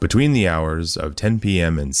Between the hours of 10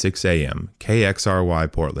 p.m. and 6 a.m.,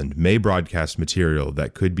 KXRY Portland may broadcast material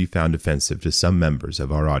that could be found offensive to some members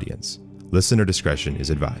of our audience. Listener discretion is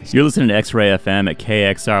advised. You're listening to X-Ray FM at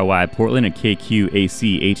KXRY Portland, at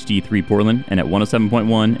KQAC HD3 Portland, and at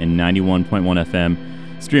 107.1 and 91.1 FM.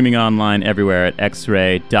 Streaming online everywhere at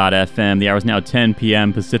xray.fm. The hour is now 10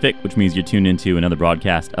 p.m. Pacific, which means you're tuned into another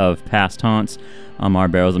broadcast of Past Haunts. I'm R.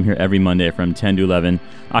 Barrows. I'm here every Monday from 10 to 11,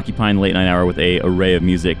 occupying the late night hour with an array of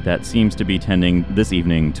music that seems to be tending this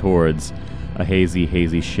evening towards a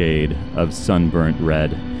hazy shade of sunburnt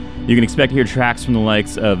red. You can expect to hear tracks from the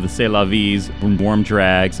likes of the C'est La Vie's, Warm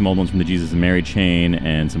Drag, some old ones from the Jesus and Mary chain,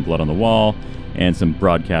 and some Blood on the Wall, and some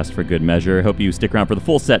Broadcast for Good Measure. Hope you stick around for the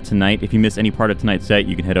full set tonight. If you miss any part of tonight's set,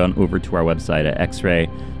 you can head on over to our website at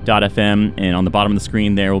xray.fm, and on the bottom of the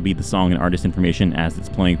screen there will be the song and artist information as it's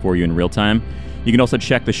playing for you in real time. You can also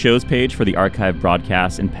check the shows page for the archived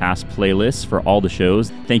broadcasts and past playlists for all the shows.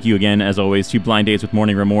 Thank you again, as always, to Blind Dates with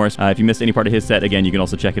Morning Remorse. If you missed any part of his set, again, you can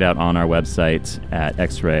also check it out on our website at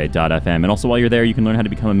xray.fm. And also, while you're there, you can learn how to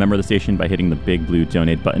become a member of the station by hitting the big blue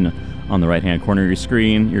donate button on the right-hand corner of your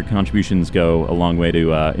screen. Your contributions go a long way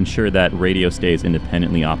to ensure that radio stays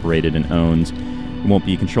independently operated and owned. It won't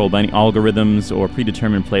be controlled by any algorithms or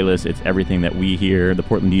predetermined playlists. It's everything that we here, the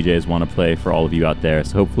Portland DJs, want to play for all of you out there.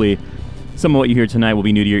 So hopefully some of what you hear tonight will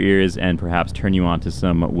be new to your ears and perhaps turn you on to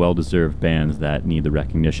some well-deserved bands that need the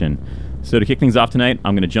recognition. So to kick things off tonight,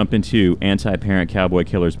 I'm going to jump into Anti-Parent Cowboy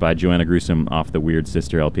Killers by Joanna Gruesome off the Weird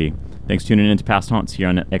Sister LP. Thanks for tuning in to Past Haunts here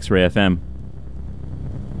on X-Ray FM.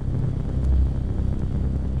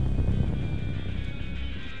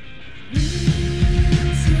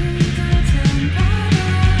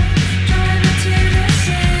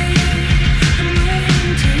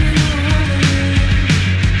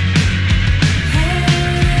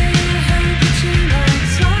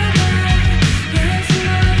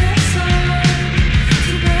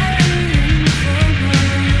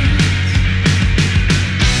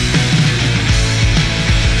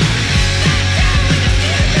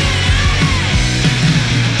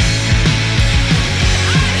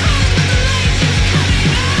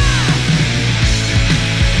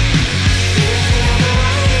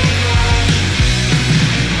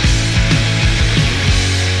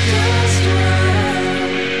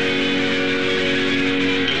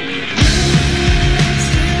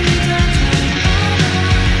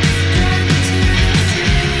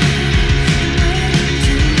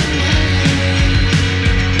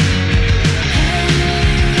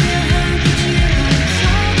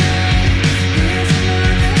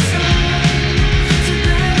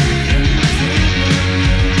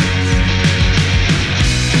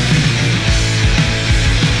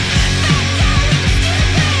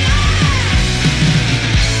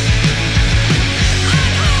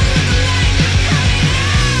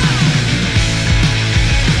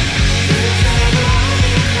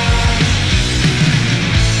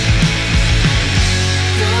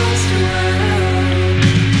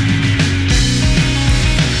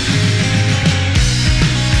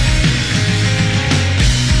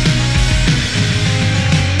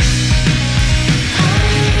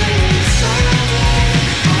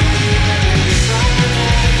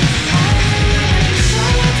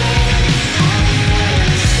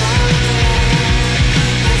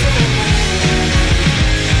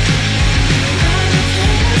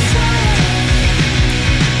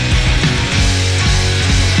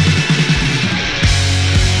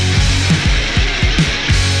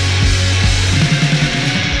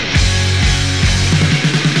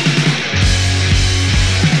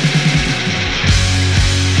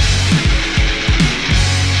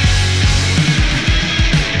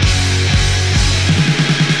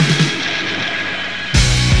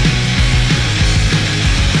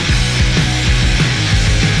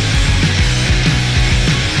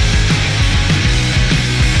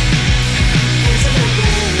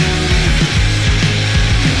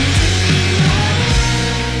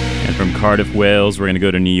 Cardiff, Wales, we're going to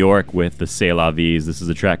go to New York with the C'est La Vie's. This is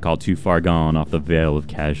a track called Too Far Gone off the Vale of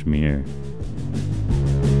Kashmir.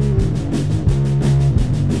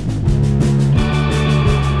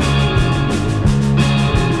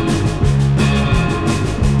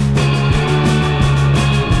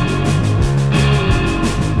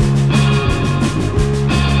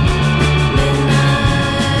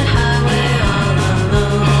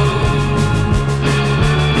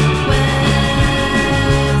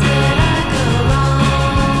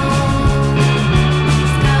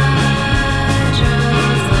 Sky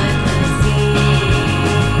drops like the sea.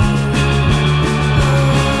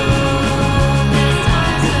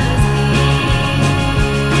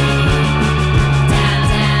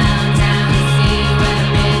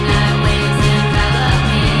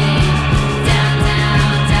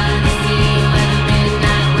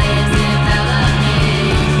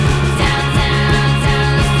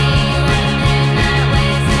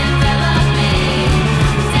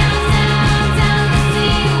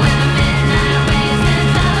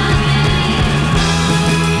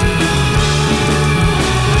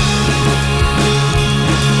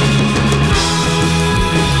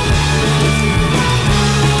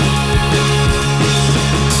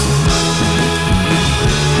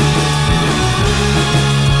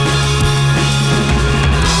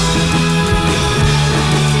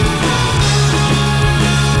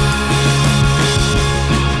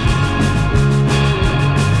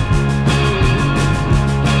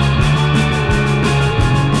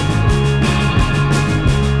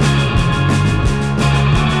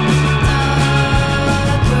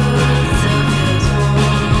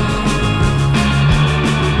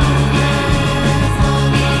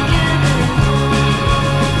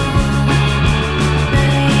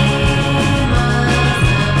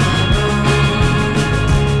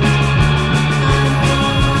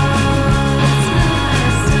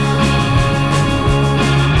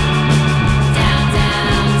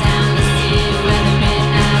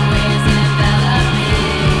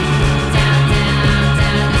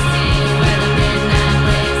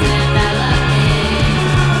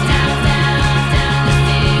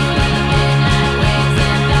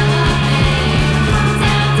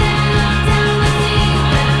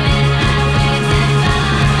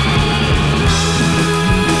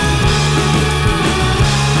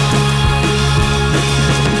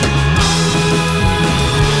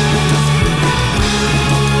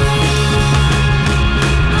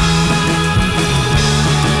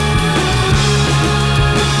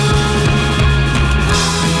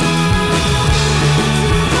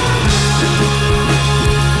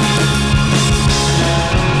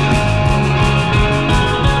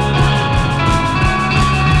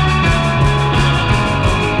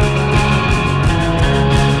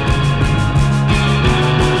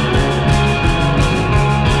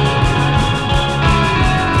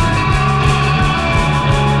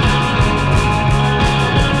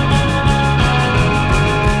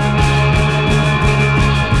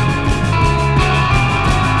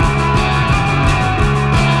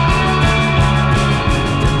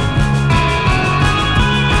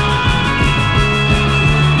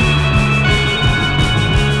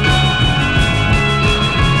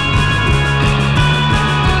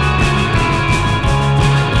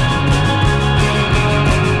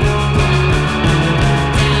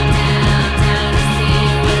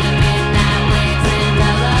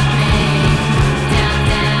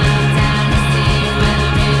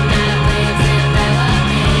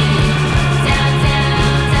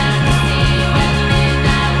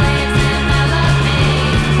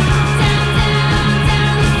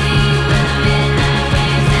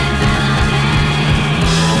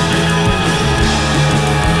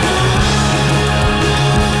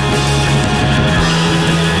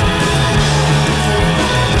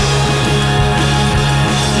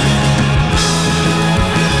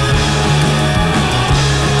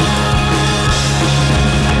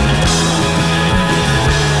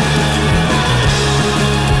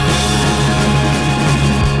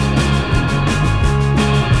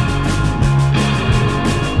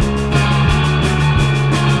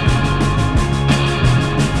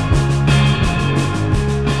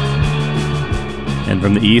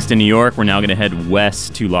 From the east in New York, we're now going to head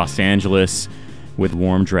west to Los Angeles with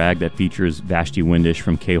Warm Drag that features Vashti Windish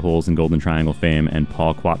from K-Holes and Golden Triangle fame and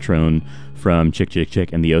Paul Quattrone from Chick Chick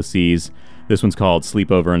Chick and the OCs. This one's called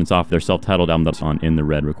Sleepover, and it's off their self-titled album that's on In the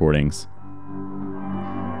Red Recordings.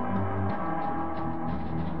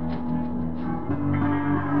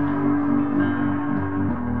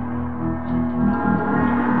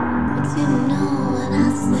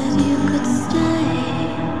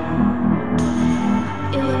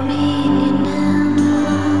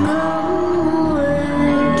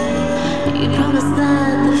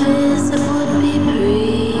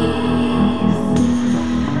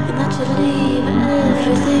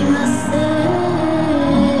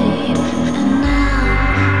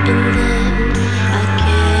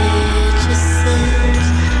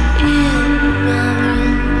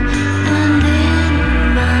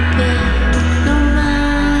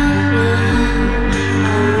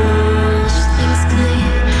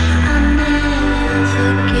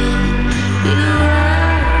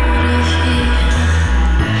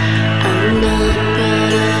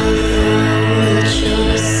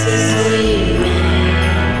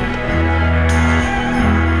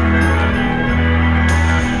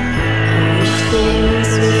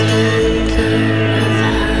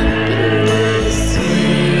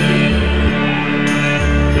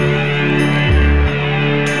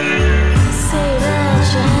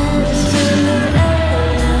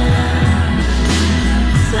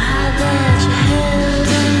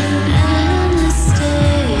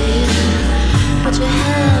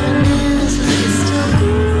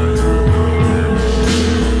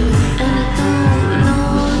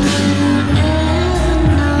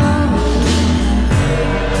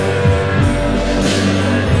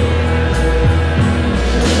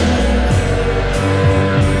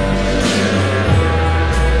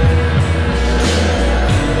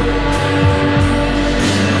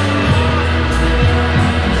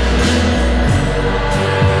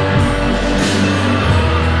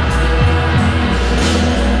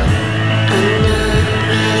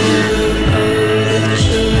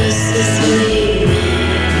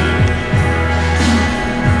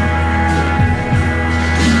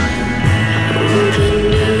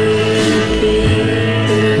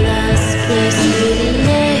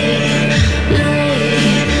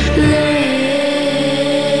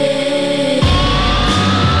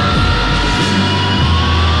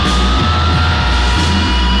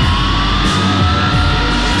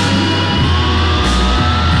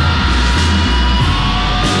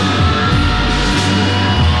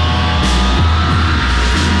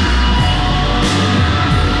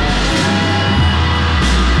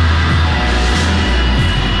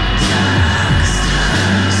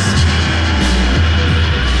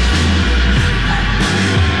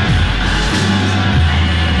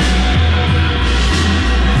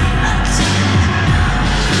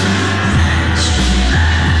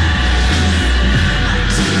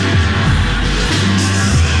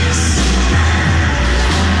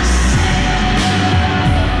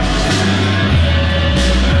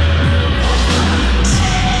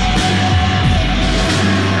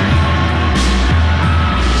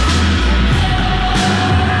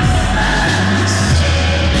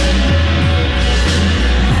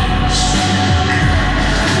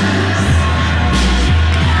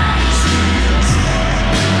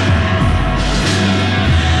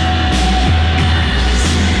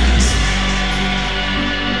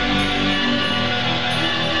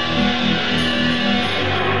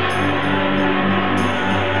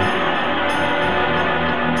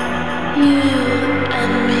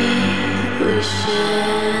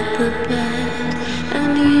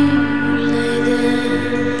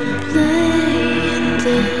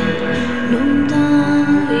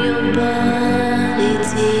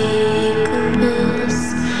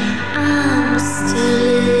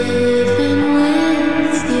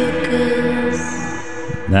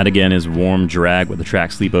 That again is Warm Drag with the track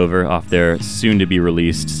Sleepover off their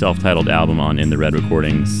soon-to-be-released self-titled album on In the Red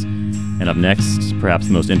Recordings. And up next, perhaps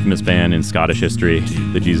the most infamous band in Scottish history,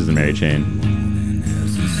 the Jesus and Mary Chain.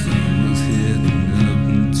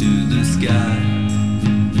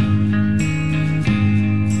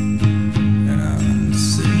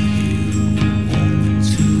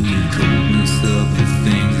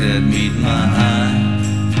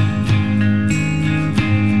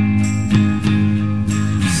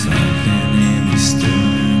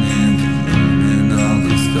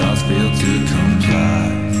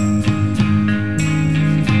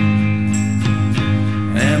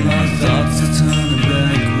 And my thoughts are turning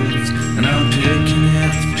backwards, and I'm picking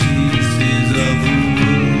at the pieces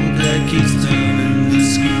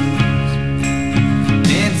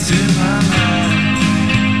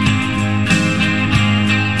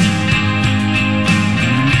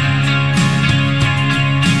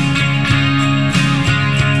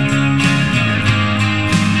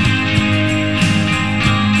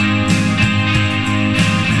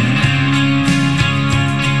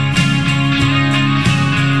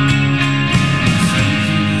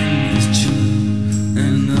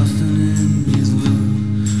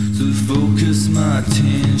my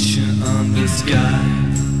attention under sky,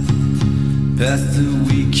 past the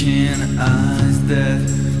weekend eyes that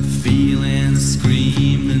feeling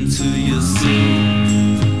scream into your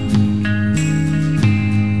soul.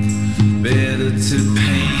 Better to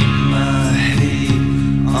paint my hate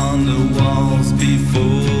on the walls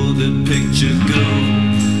before the picture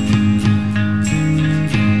goes.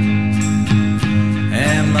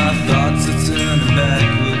 And my thoughts are turning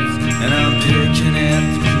backwards, and I'm picking at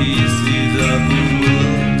the pieces of the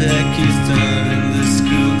world that keeps turning the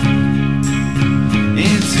screw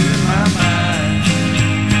into my mind.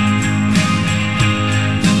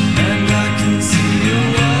 And I can see a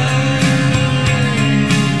way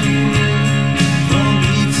for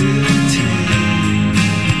me to take.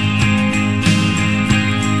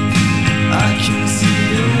 I can see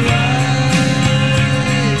a way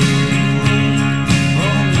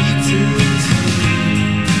for me to take.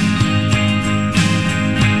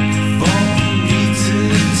 For me to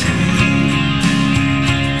take.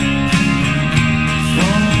 For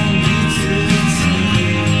me to take. For me to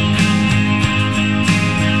take.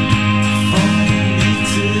 For me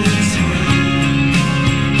to take.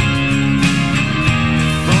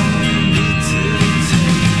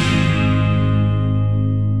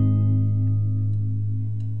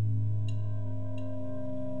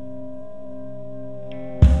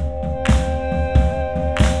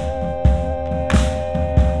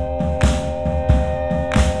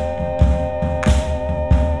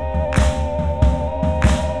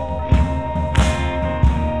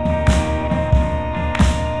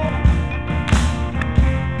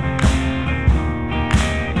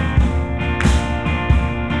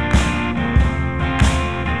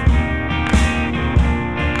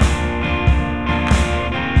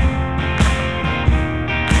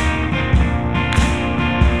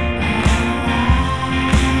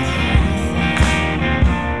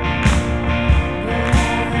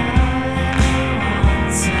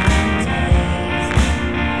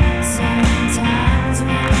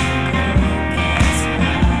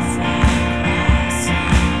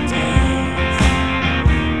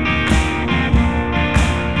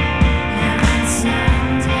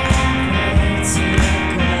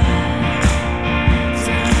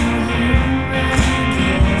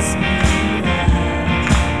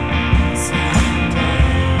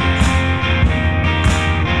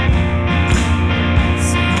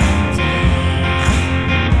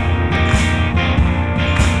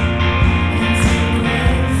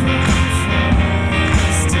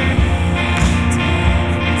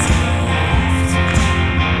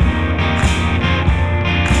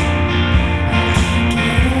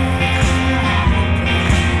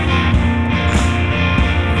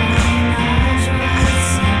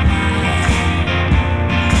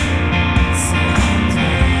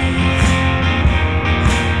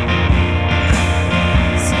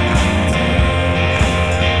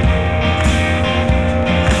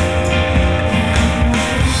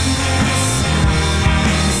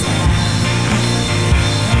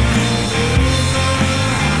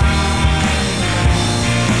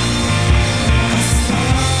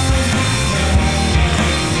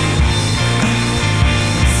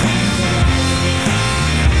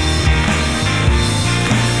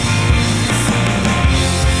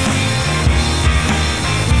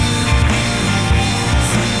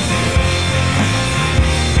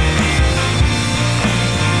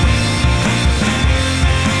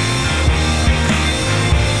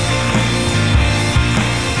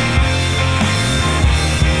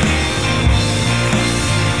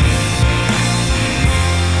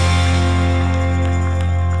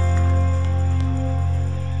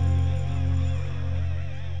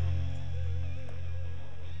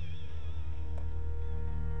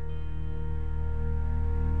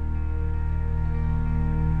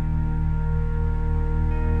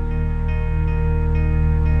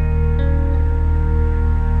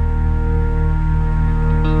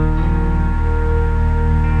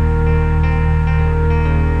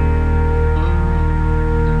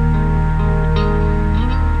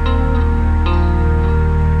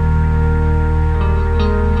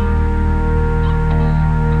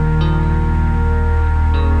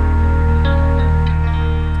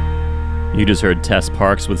 You just heard Tess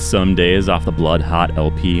Parks with Some Days off the Blood Hot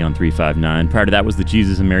LP on 359. Prior to that was the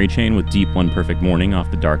Jesus and Mary Chain with Deep One Perfect Morning off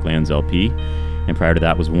the Darklands LP. And prior to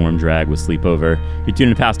that was Warm Drag with Sleepover. You're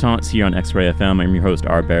tuning in to Past Haunts here on X-Ray FM. I'm your host,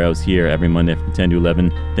 R. Barrows, here every Monday from 10 to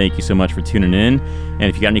 11. Thank you so much for tuning in. And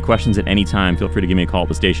if you got any questions at any time, feel free to give me a call at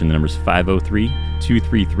the station. The number's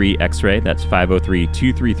 503-233-X-Ray. That's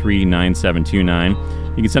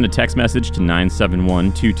 503-233-9729. You can send a text message to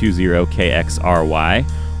 971-220-KXRY,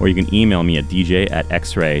 or you can email me at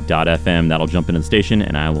dj@xray.fm. That'll jump into the station,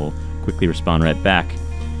 and I will quickly respond right back.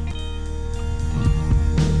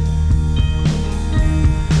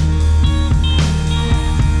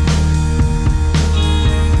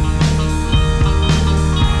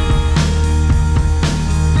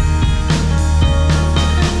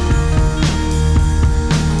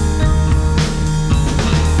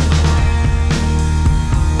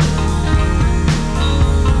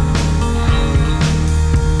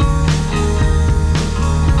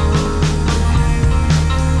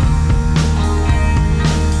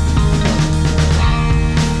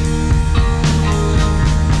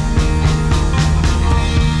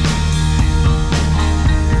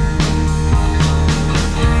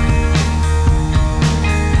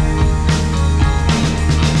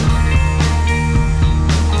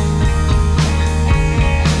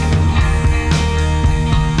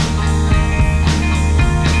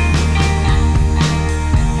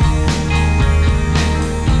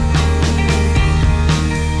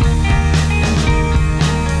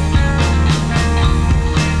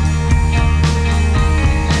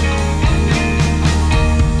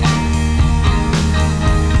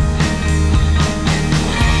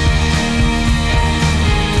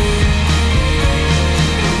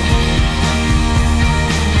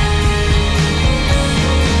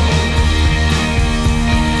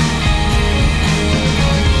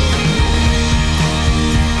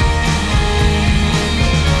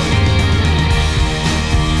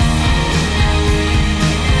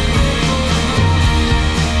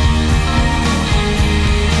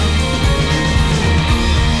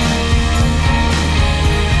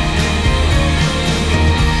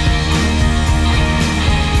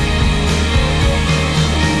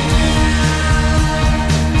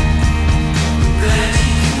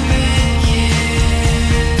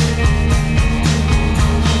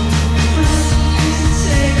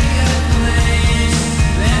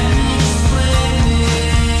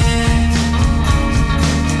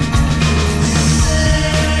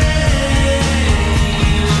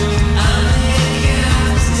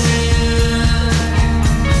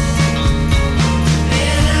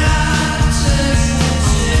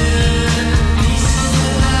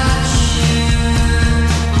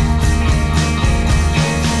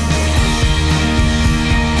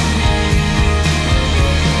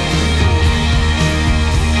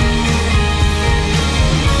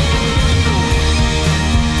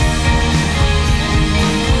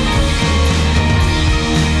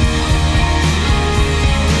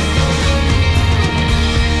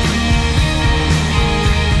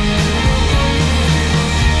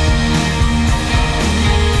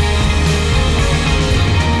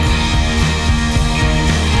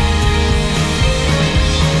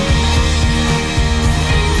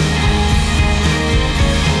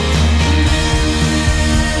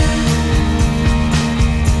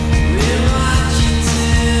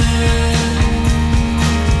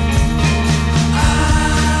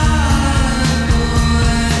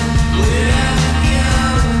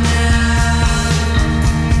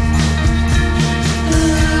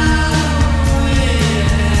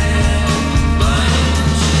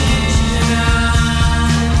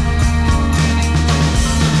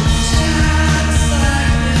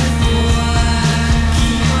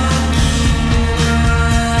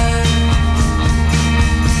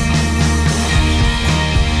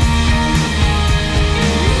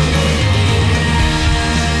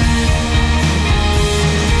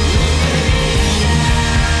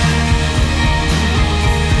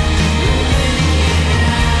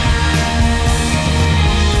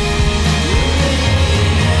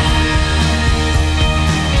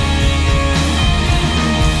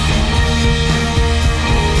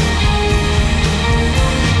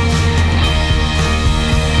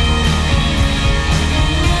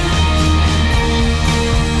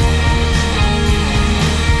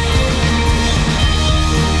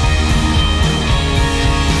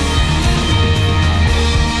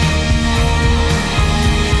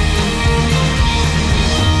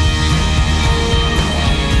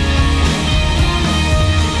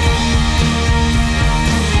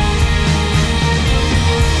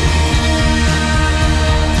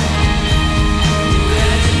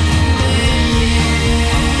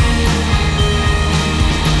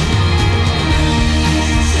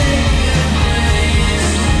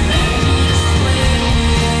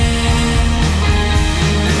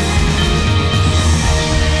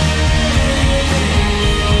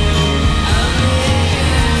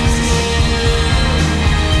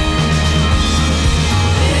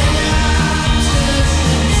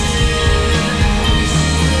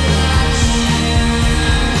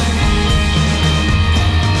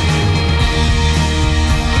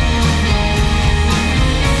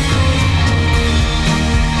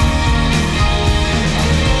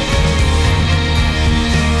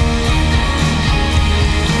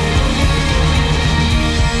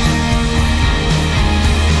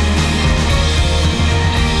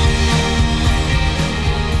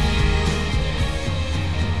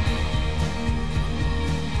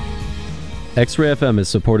 X-Ray FM is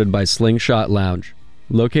supported by Slingshot Lounge.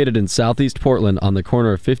 Located in Southeast Portland on the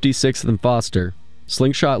corner of 56th and Foster,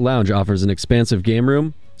 Slingshot Lounge offers an expansive game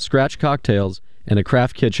room, scratch cocktails, and a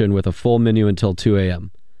craft kitchen with a full menu until 2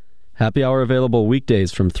 a.m. Happy hour available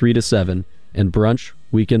weekdays from 3 to 7, and brunch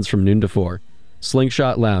weekends from noon to 4.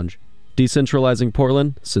 Slingshot Lounge, decentralizing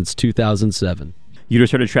Portland since 2007. You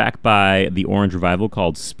just heard a track by the Orange Revival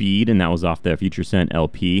called Speed, and that was off the Future Scent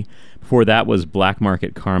LP. Before that was Black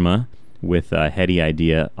Market Karma with Heady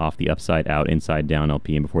Idea off the Upside Out, Inside Down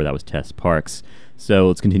LP, and before that was Tess Parks. So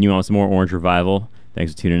let's continue on with some more Orange Revival.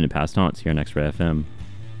 Thanks for tuning in to Past Haunts here on X-Ray FM.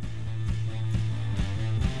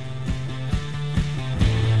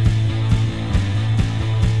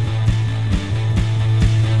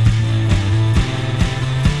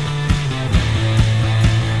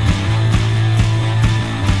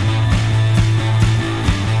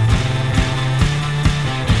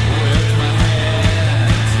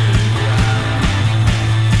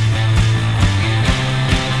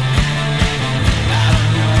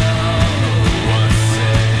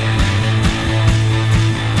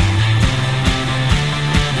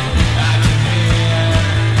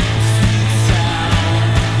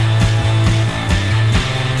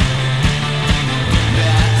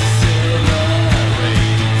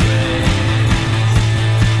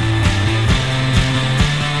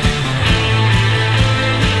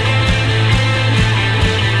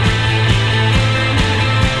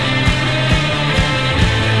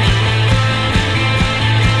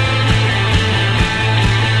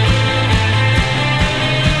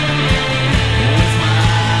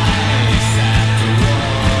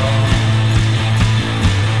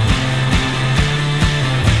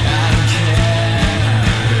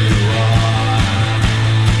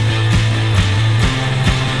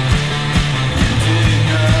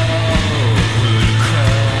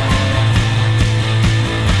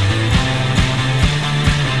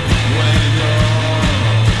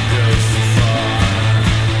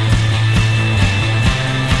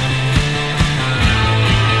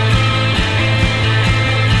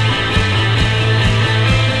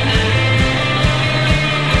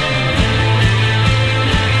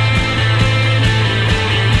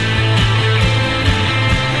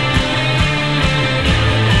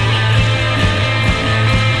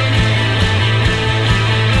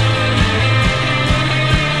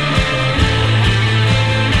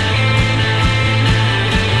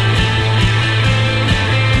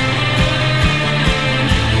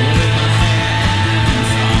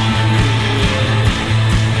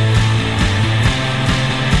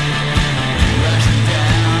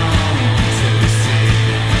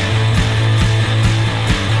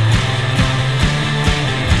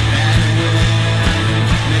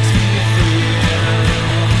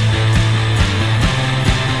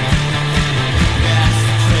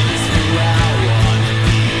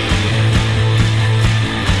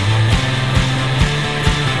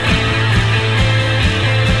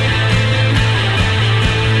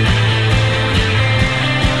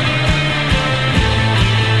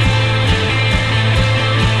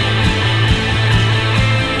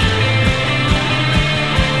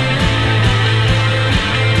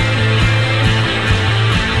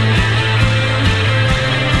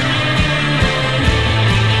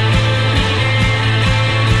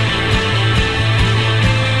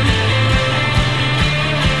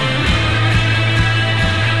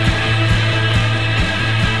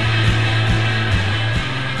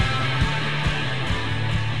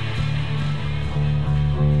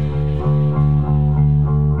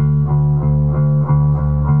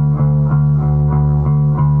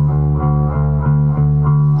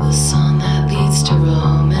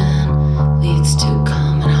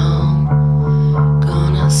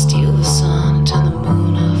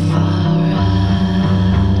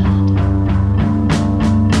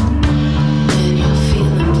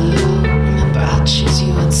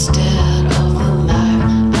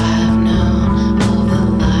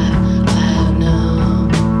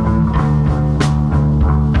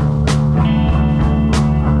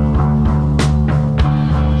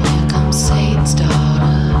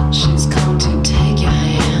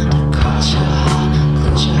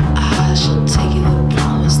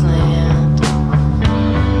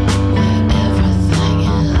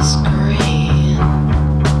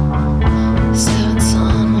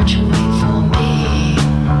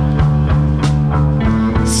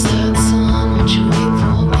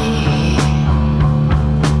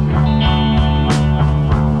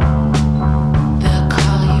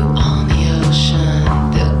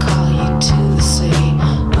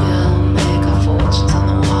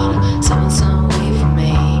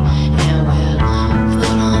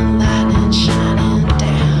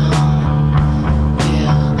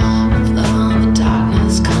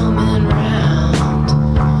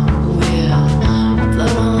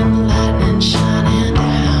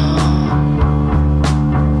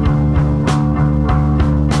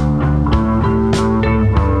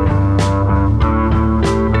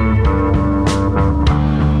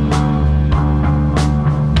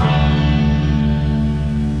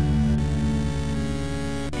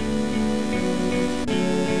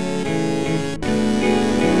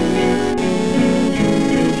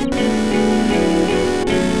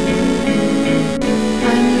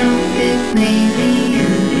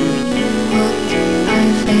 Pygmalion, hooked by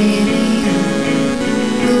Palladium,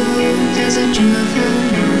 rude as a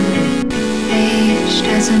juvenile, aged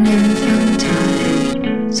as an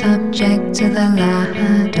infantile, subject to the ladder.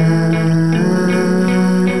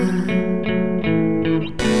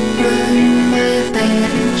 Ruined by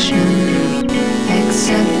affection,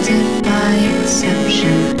 accepted by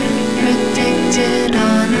exception, predicted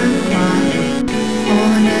on a clock,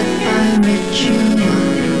 honored by ritual,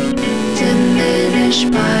 diminished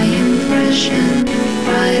by impression,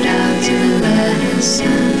 right out to the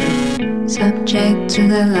lesson, subject to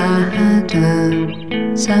the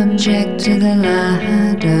ladder, subject to the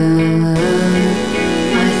ladder.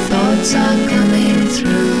 My thoughts are coming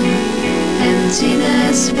through,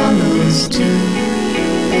 emptiness follows too.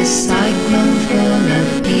 This cyclone full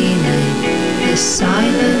of healing, this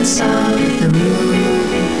silence of the room.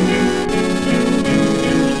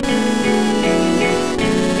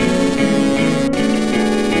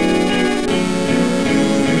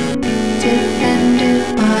 Defended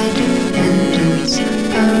by defendants,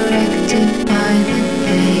 corrected by the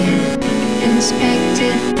pain,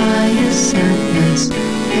 inspected by a sadness,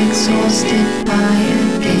 exhausted by a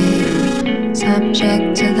game, subject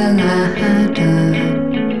to the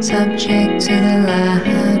ladder, subject to the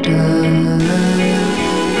ladder.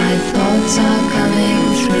 My thoughts are coming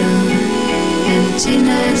through,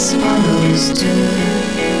 emptiness follows too.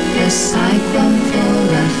 The cyclone full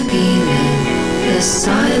of feeling, the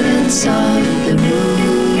silence of the room.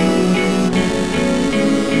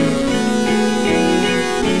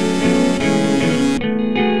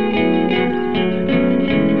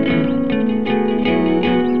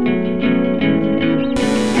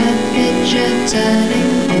 A picture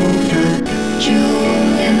turning over, jewel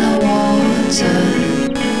in the water,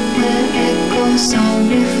 where echoes on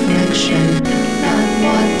reflection, not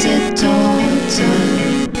what it daughter,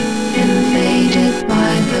 invaded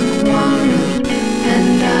by the quarrel,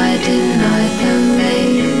 and I denied the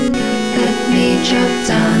maid. Let me chop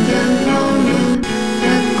down the laurel,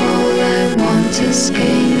 the goal I want to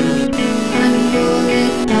escape. I'm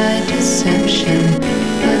bullied by deception,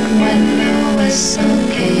 but when the whistle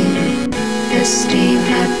came, the steam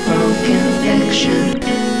had broken fiction,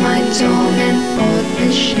 my torment brought the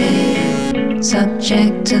shade.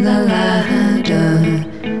 Subject to the ladder,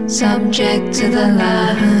 subject to the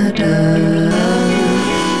ladder.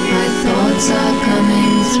 My thoughts are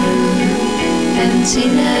coming through,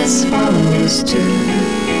 emptiness follows too.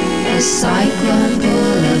 A cyclone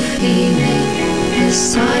full of feeling, the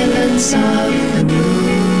silence of the room.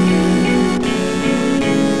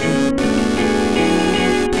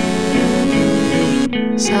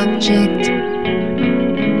 Subject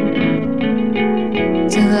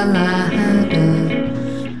to the ladder.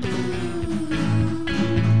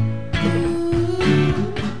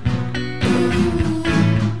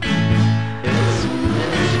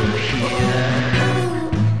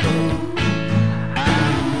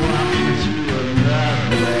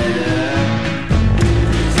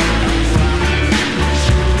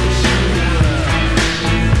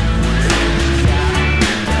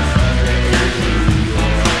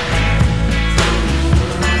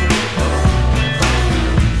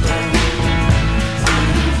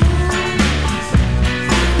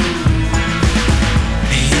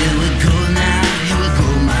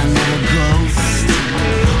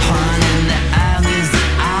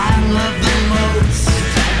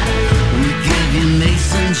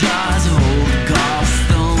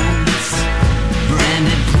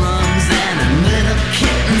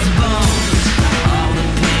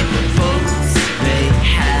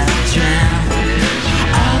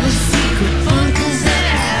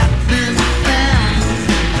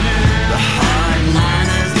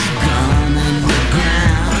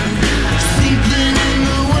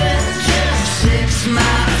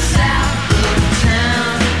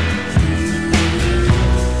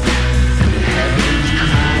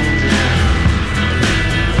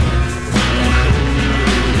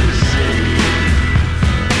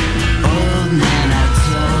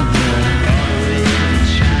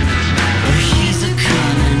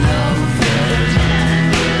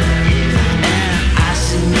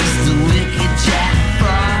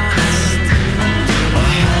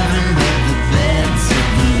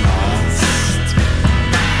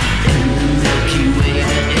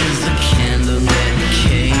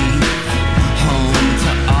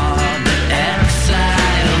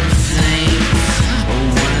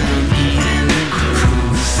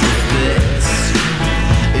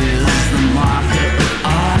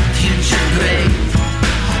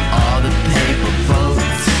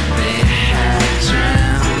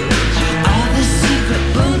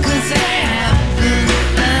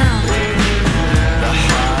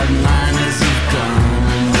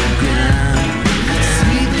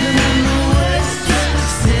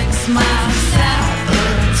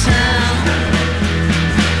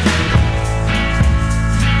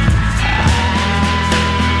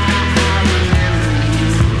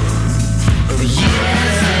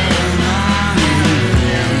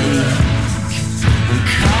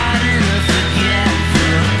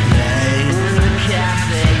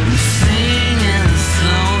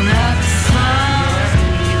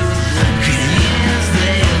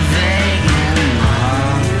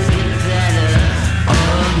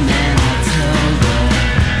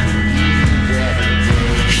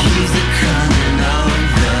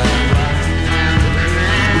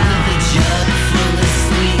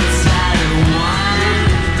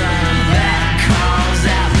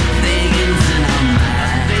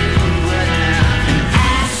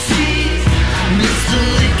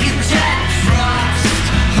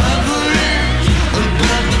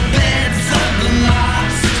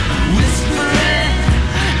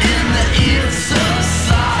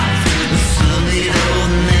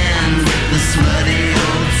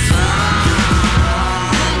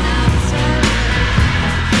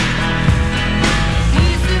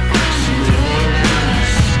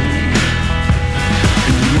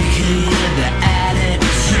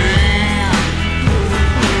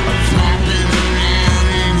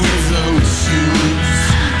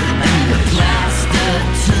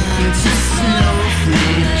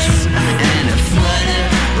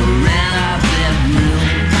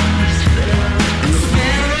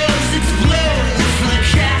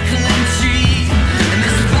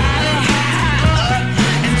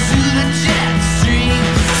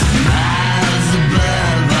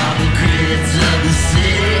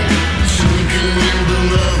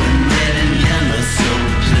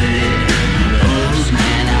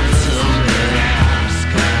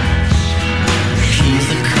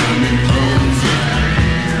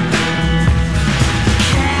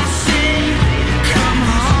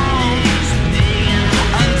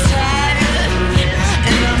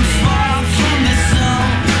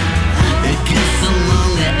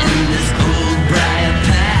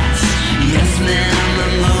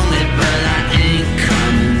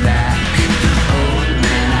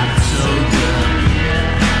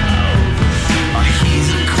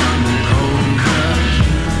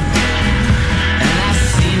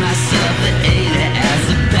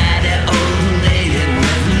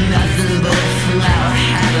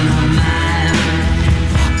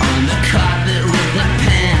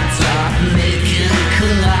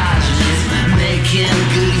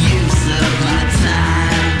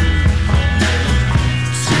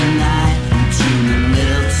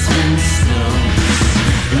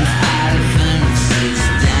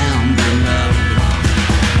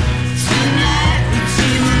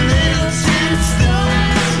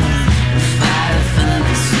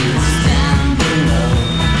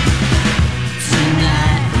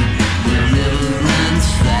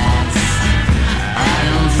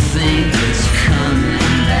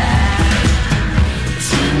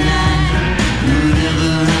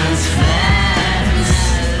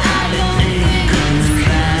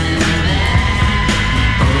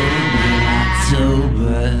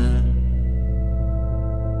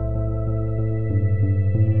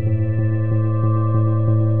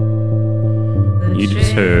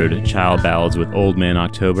 just heard Child Ballads with Old Man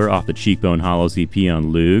October off the Cheekbone Hollows EP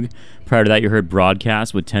on Loog. Prior to that, you heard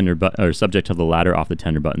Broadcast with Subject to the Ladder off the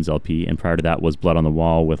Tender Buttons LP, and prior to that was Blood on the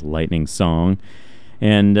Wall with Lightning Song.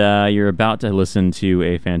 And you're about to listen to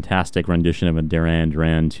a fantastic rendition of a Duran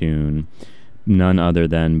Duran tune, none other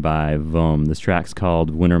than by Vom. This track's called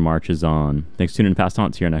Winter Marches On. Thanks for tuning in to Past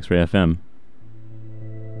Haunts here on X-Ray FM.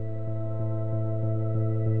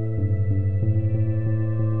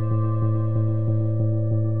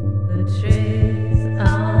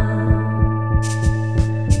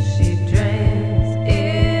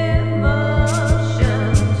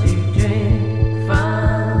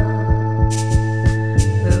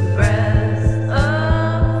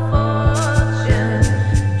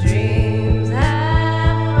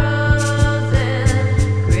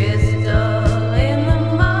 Crystal in the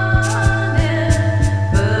morning.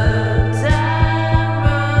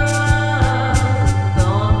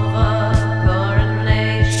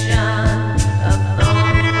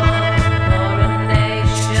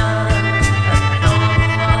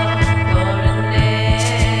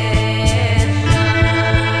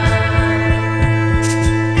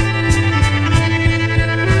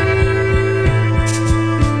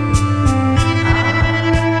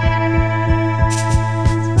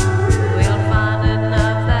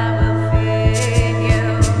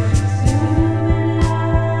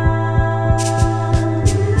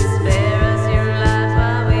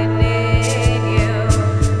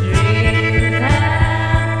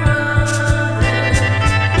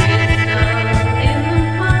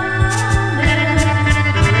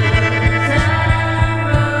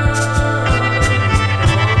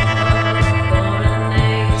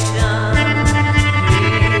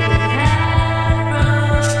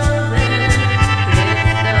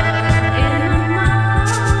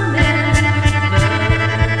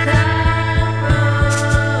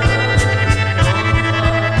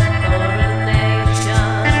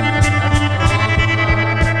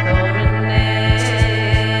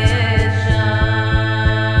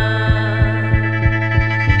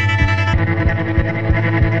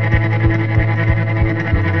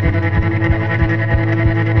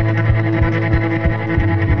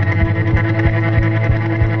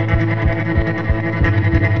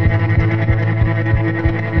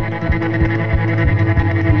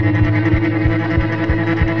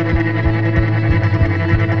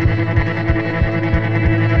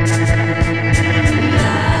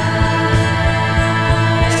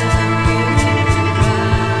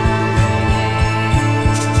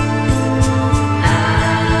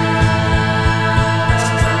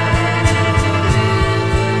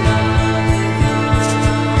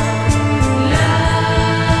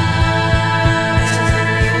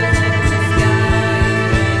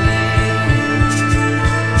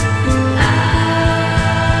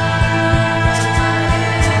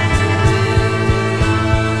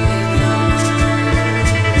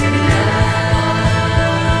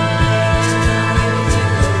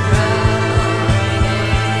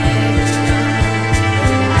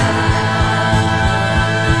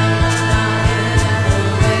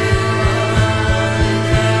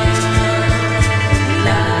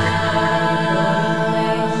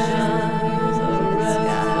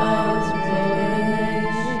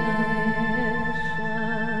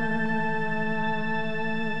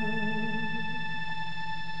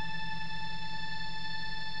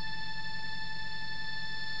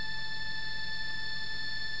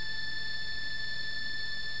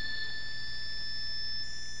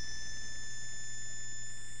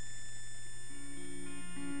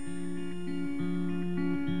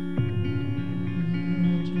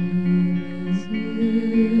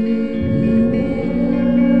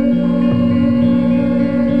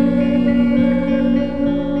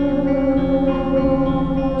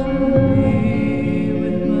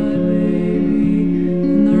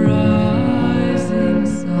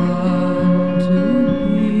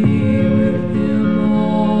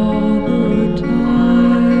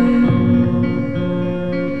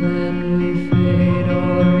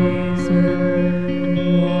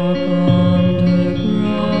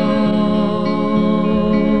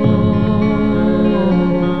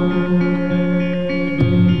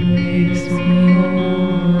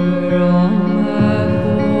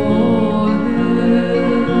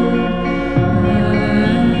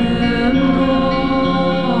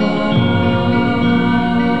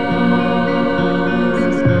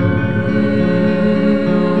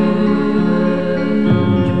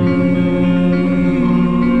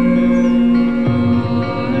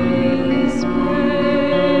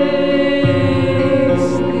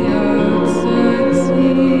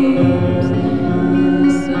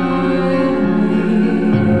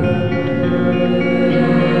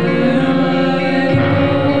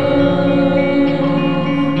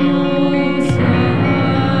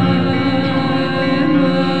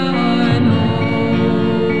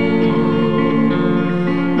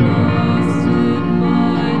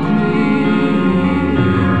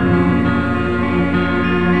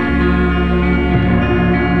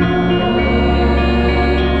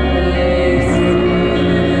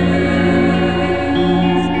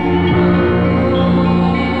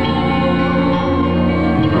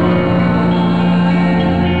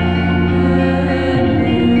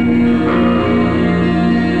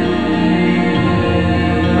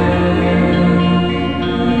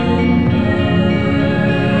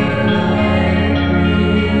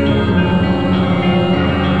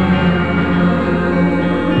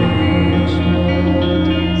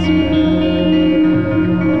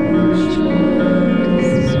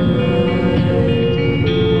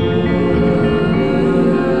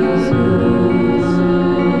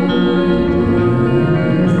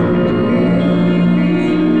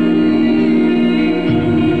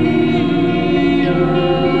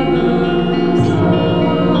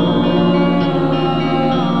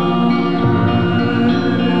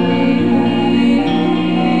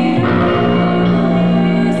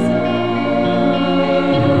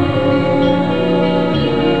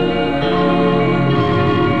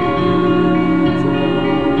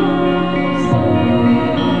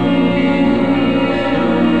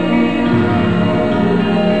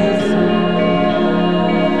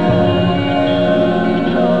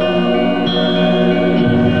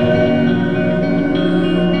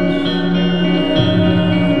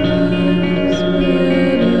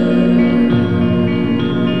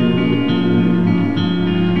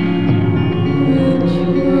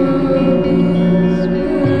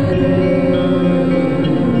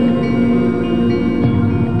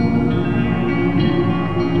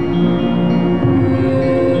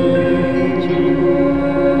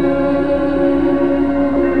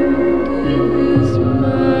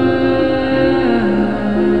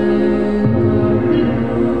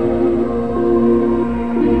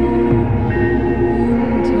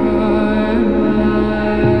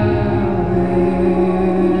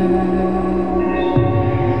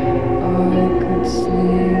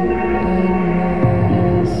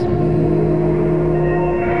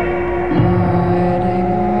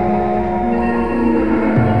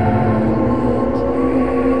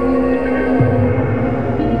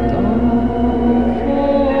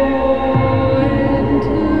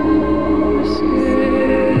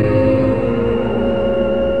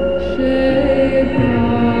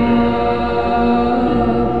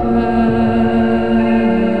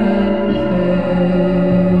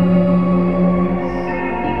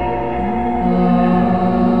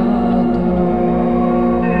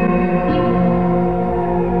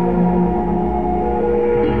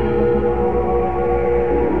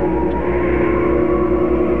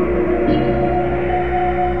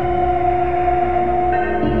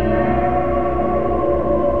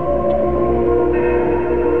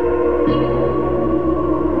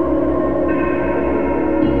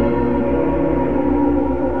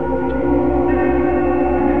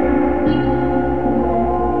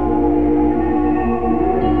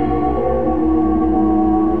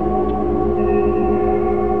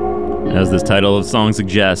 As this title of the song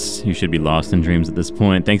suggests, you should be lost in dreams at this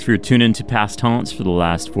point. Thanks for your tune in to Past Haunts for the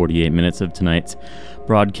last 48 minutes of tonight's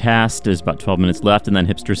broadcast. There's about 12 minutes left, and then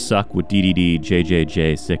Hipsters Suck with DDD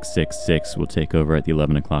JJJ 666 will take over at the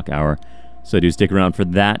 11 o'clock hour. So do stick around for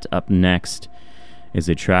that. Up next is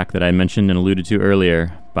a track that I mentioned and alluded to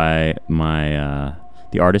earlier by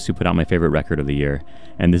the artist who put out my favorite record of the year.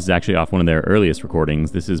 And this is actually off one of their earliest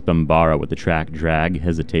recordings. This is Bambara with the track Drag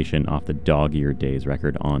Hesitation off the Dog Ear Days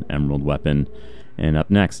record on Emerald Weapon. And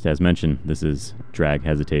up next, as mentioned, this is Drag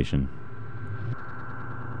Hesitation.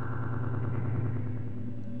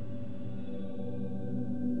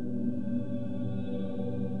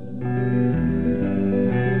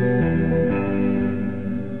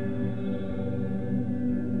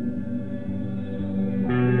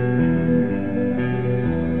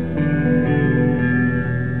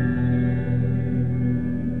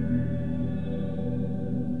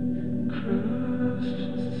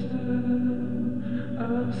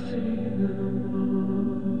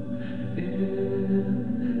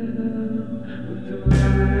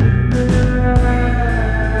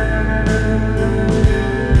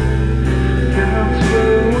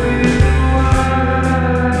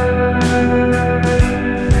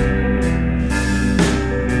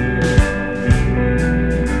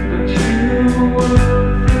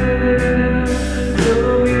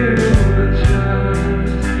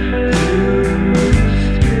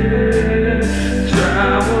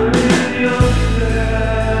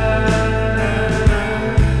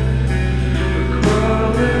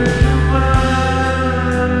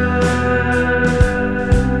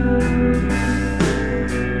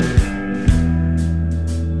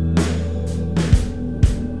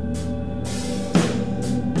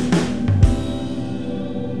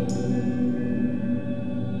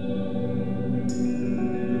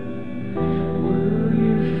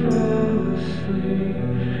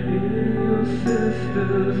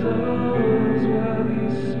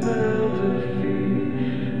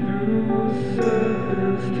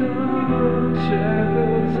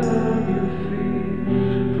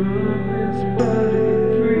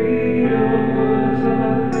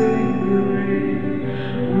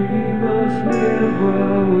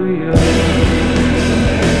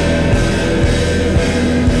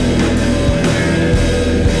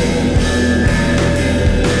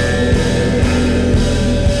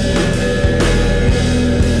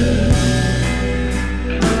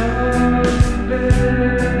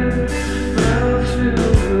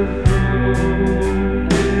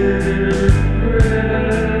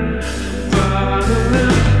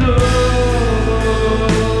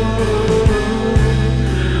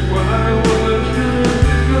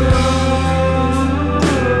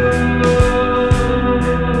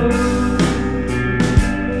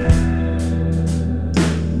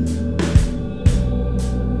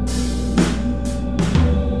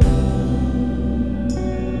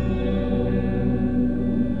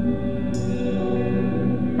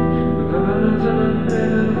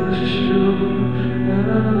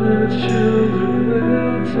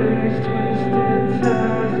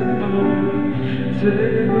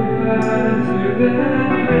 There's one fear I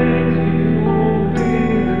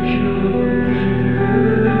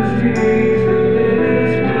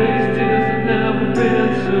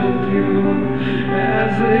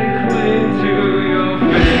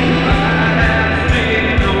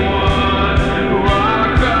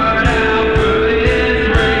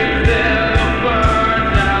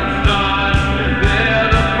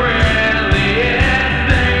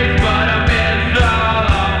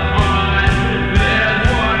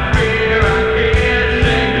can't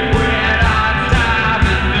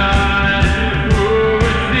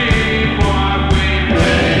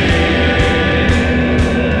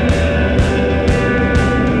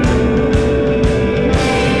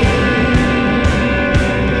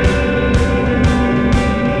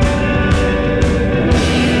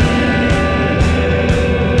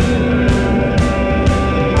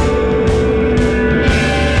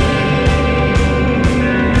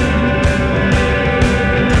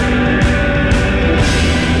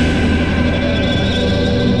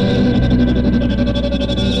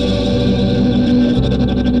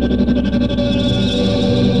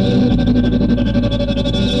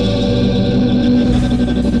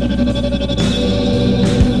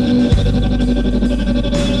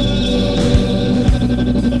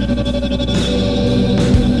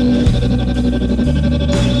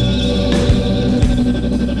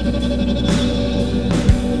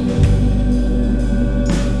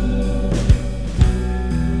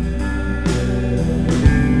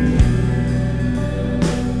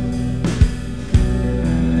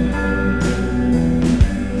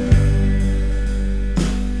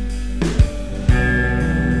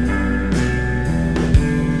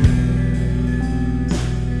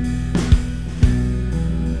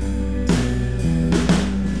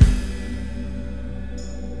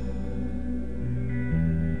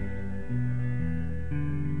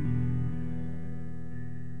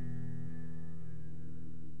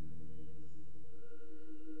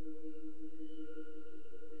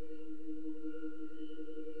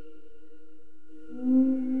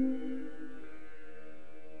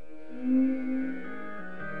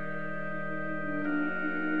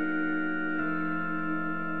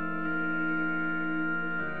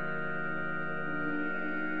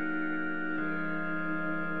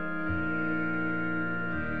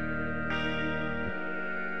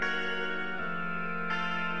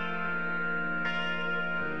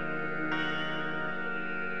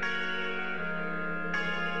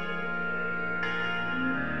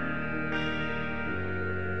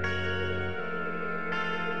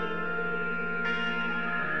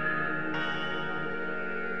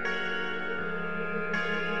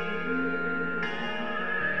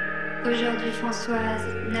Aujourd'hui Françoise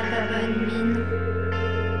n'a pas bonne mine.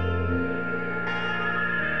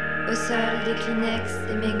 Au sol des Kleenex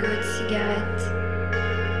et mégots de cigarettes.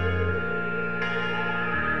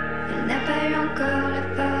 Elle n'a pas eu encore la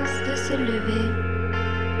force de se lever.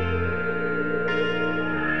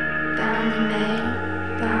 Pas un email,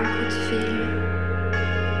 pas un coup de fil.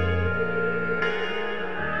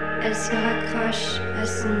 Elle se raccroche à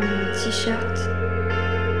son t-shirt,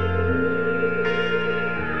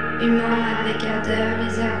 humant avec ardeur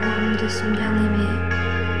les arômes de son bien-aimé.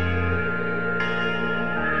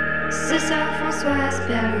 Ce soir, Françoise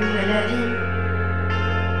perd goût à la vie.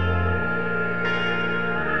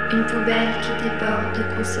 Une poubelle qui déborde de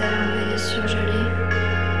conserves et de surgelés.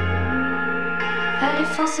 Allez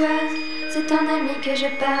Françoise, c'est ton ami que je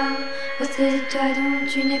parle. Oh saisis-toi donc,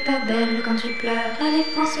 tu n'es pas belle quand tu pleures. Allez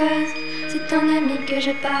Françoise, c'est ton ami que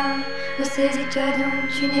je parle. Oh saisis-toi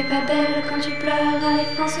donc, tu n'es pas belle quand tu pleures. Allez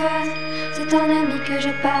Françoise, c'est ton ami que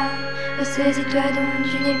je parle. Oh saisis-toi donc,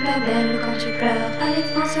 tu n'es pas belle quand tu pleures. Allez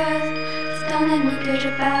Françoise, c'est ton ami que je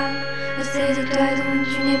parle. Oh saisis-toi donc,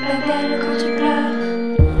 tu n'es pas belle quand tu pleures.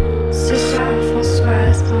 Ce soir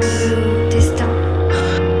Françoise en veut au destin.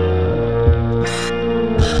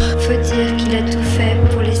 Faut dire qu'il a tout fait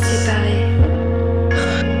pour les séparer.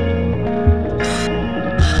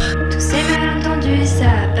 Tous ces malentendus, ça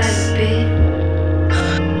a pas loupé.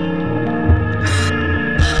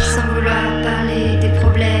 Sans vouloir parler des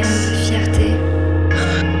problèmes de fierté.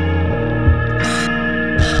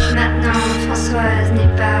 Maintenant, Françoise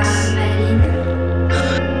n'est pas maligne.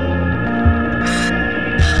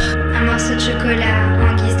 Un morceau de chocolat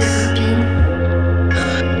en guise de copine.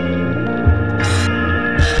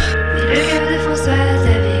 Le cœur de Françoise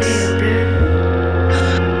a viré au bleu.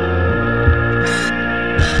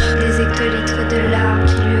 Des hectolitres de larmes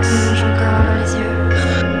qui lui rongent encore les yeux.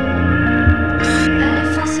 Allez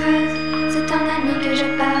Françoise, c'est ton ami que je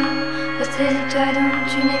parle. Oh saisis-toi donc,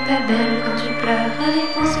 tu n'es pas belle quand tu pleures. Allez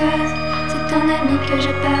Françoise, c'est ton ami que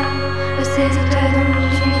je parle. Oh saisis-toi donc,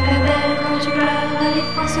 tu n'es pas belle quand tu pleures. Allez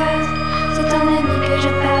Françoise, c'est ton ami que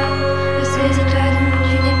je parle. Oh saisis-toi donc,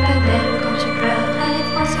 tu n'es pas belle quand tu pleures. Allez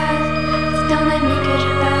Françoise, c'est ton ami que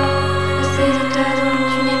je parle. Oh saisis-toi donc,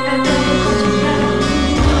 tu n'es pas belle quand tu pleures.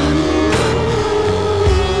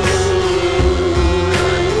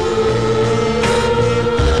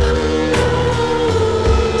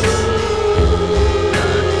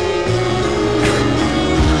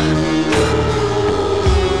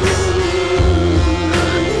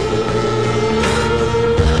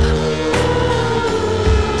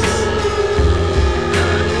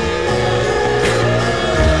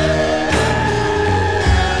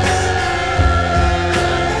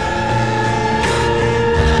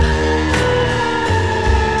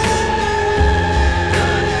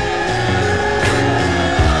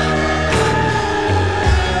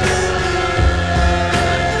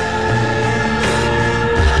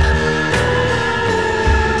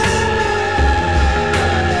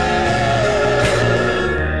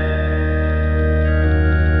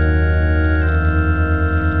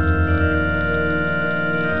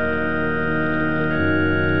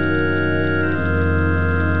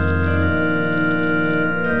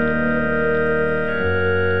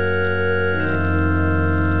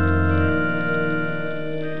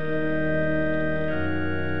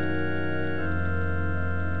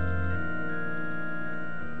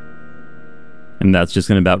 And that's just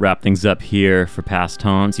going to about wrap things up here for Past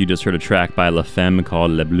Haunts. You just heard a track by La Femme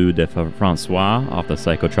called Le Bleu de François off the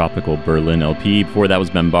Psychotropical Berlin LP. Before that was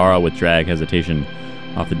Bambara with Drag Hesitation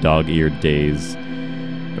off the Dog-Eared Days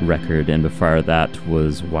record. And before that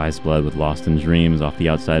was Wise Blood with Lost in Dreams off the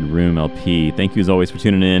Outside Room LP. Thank you as always for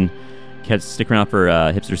tuning in. Stick around for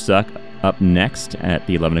Hipster Suck up next at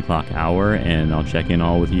the 11 o'clock hour. And I'll check in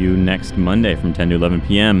all with you next Monday from 10 to 11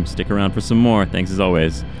 p.m. Stick around for some more. Thanks as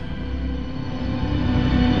always.